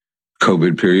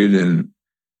COVID period, and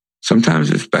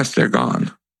sometimes it's best they're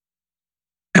gone.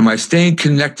 Am I staying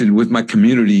connected with my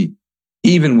community,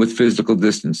 even with physical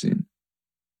distancing?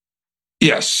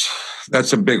 Yes,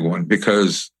 that's a big one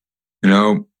because,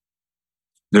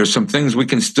 there's some things we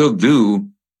can still do.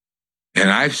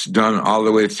 And I've done all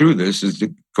the way through this is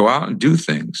to go out and do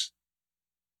things.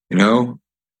 It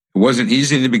wasn't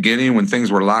easy in the beginning when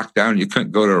things were locked down. You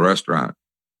couldn't go to a restaurant.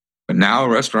 But now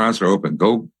restaurants are open.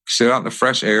 Go sit out in the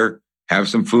fresh air, have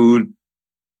some food,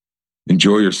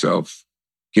 enjoy yourself,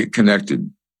 get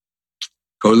connected.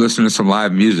 Go listen to some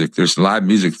live music. There's live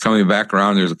music coming back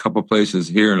around. There's a couple places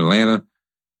here in Atlanta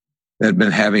that have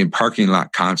been having parking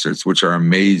lot concerts, which are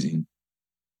amazing.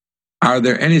 Are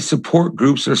there any support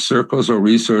groups or circles or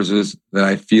resources that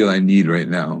I feel I need right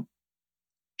now?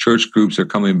 Church groups are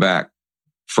coming back.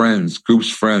 Friends,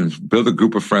 build a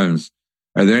group of friends.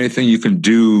 Are there anything you can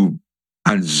do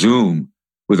on Zoom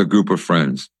with a group of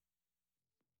friends?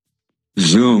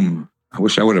 Zoom. I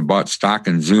wish I would have bought stock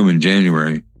in Zoom in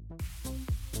January.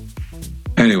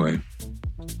 Anyway,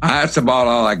 that's about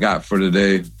all I got for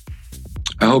today.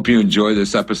 I hope you enjoyed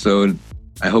this episode.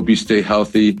 I hope you stay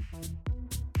healthy.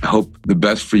 I hope the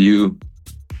best for you.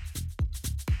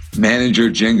 Manage your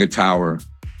Jenga tower.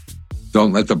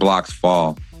 Don't let the blocks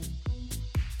fall.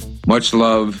 Much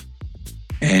love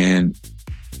and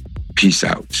peace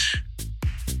out.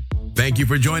 Thank you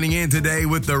for joining in today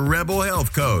with the Rebel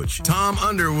Health Coach, Tom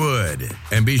Underwood.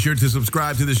 And be sure to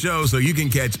subscribe to the show so you can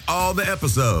catch all the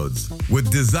episodes.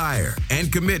 With desire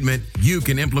and commitment, you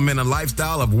can implement a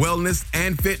lifestyle of wellness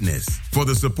and fitness. For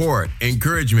the support,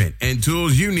 encouragement, and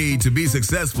tools you need to be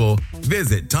successful,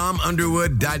 visit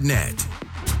tomunderwood.net.